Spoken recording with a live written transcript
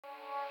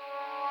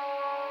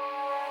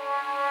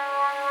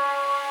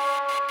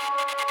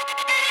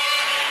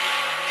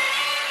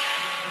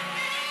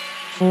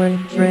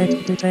Foreign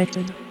threat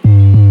detected.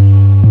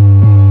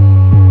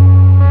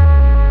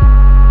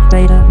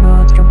 Data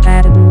not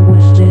compatible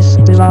with this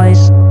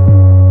device.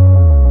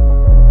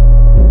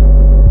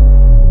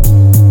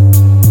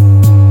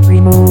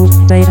 Remove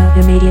data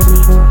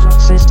immediately or the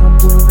system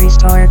will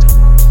restart.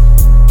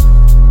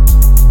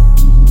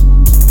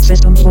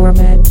 System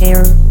format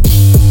error.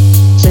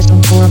 System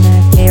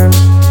format error.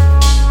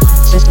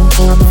 System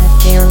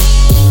format error.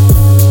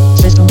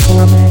 System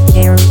format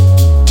error.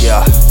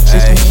 Yeah,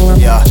 hey,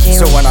 yeah.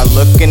 So when I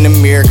look in the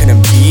mirror,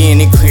 couldn't be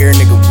any clearer,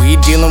 nigga. We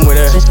dealing with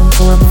a system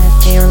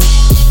format error.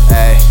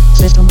 Hey,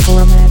 system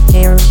format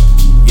error.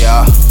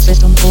 Yeah,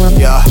 system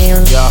format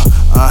error. Yeah.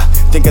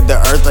 Think of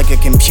the earth like a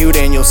computer,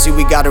 and you'll see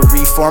we gotta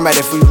reformat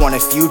if we want a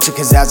future.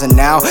 Cause as of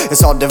now,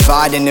 it's all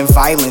dividing and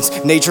violence.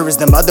 Nature is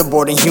the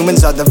motherboard and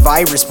humans are the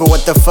virus. But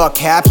what the fuck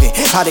happened?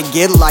 How'd it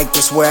get like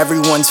this, where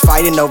everyone's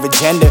fighting over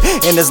gender?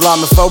 And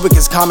Islamophobic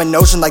is common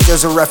notion like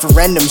there's a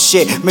referendum.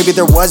 Shit, maybe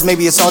there was,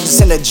 maybe it's all just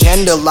an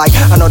agenda. Like,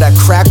 I know that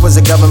crack was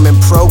a government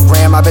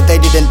program. I bet they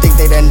didn't think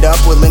they'd end up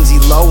with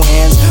Lindsay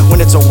Lohan's. When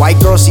it's a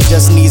white girl, she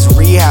just needs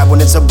rehab. When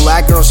it's a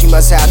black girl, she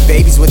must have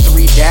babies with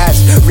 3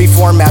 dads.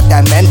 Reformat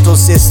that mental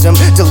system.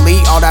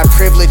 Delete all that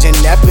privilege and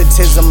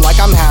nepotism like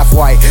I'm half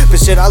white.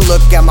 But shit, I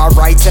look at my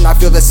rights and I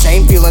feel the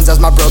same feelings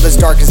as my brother's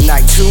dark as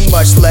night. Too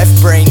much left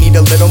brain, need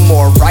a little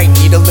more right.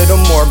 Need a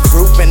little more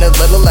group and a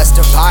little less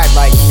divide.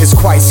 Like, it's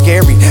quite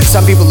scary.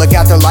 Some people look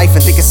at their life and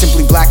think it's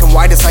simply black and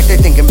white. It's like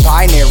they're thinking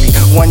binary,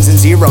 ones and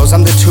zeros.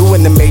 I'm the 2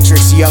 in the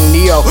Matrix, young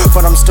Neo,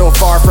 but I'm still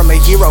far from a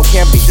hero.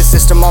 Can't beat the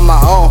system on my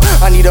own.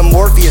 I need a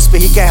Morpheus,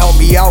 but he can't help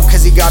me out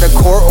cause he got a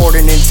court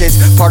ordinance. It's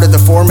part of the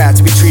format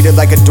to be treated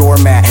like a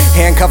doormat.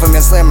 Handcuff him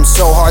and slam him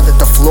so hard that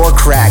the floor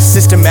cracks.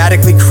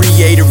 Systematically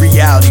create a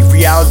reality.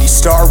 Reality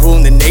star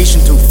ruling the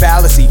nation through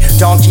fallacy.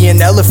 Donkey and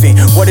elephant,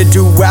 what a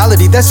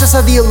duality. That's just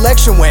how the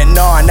election went.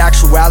 No, in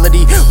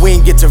actuality, we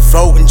ain't get to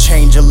vote and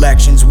change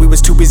elections. We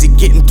was too busy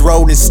getting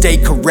thrown in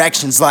state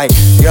corrections. Like,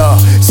 yo,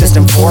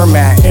 system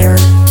format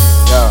error.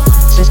 Yo,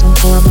 system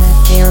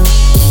format error.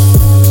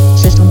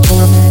 System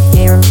format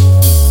error.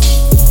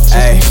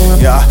 Hey,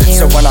 yeah.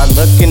 So when I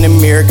look in the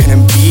mirror,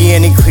 couldn't be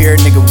any clearer,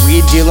 nigga. We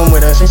dealing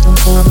with a system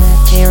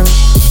format error.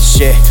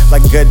 Shit,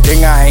 like good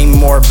thing I ain't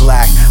more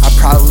black. I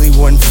probably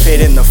wouldn't fit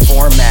in the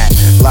format.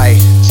 Like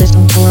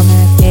system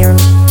format error.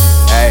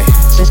 Hey,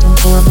 system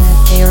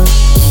format error.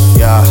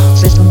 Yeah,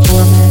 system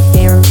format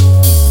error.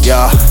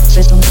 Yeah,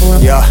 system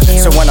format error.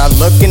 So when I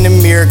look in the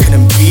mirror,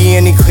 couldn't be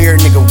any clearer,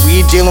 nigga.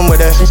 We dealing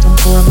with a system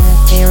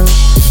format error.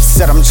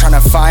 Said I'm trying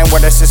to find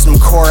where the system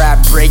core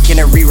at, break in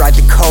and rewrite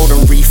the code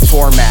and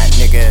reformat,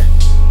 nigga.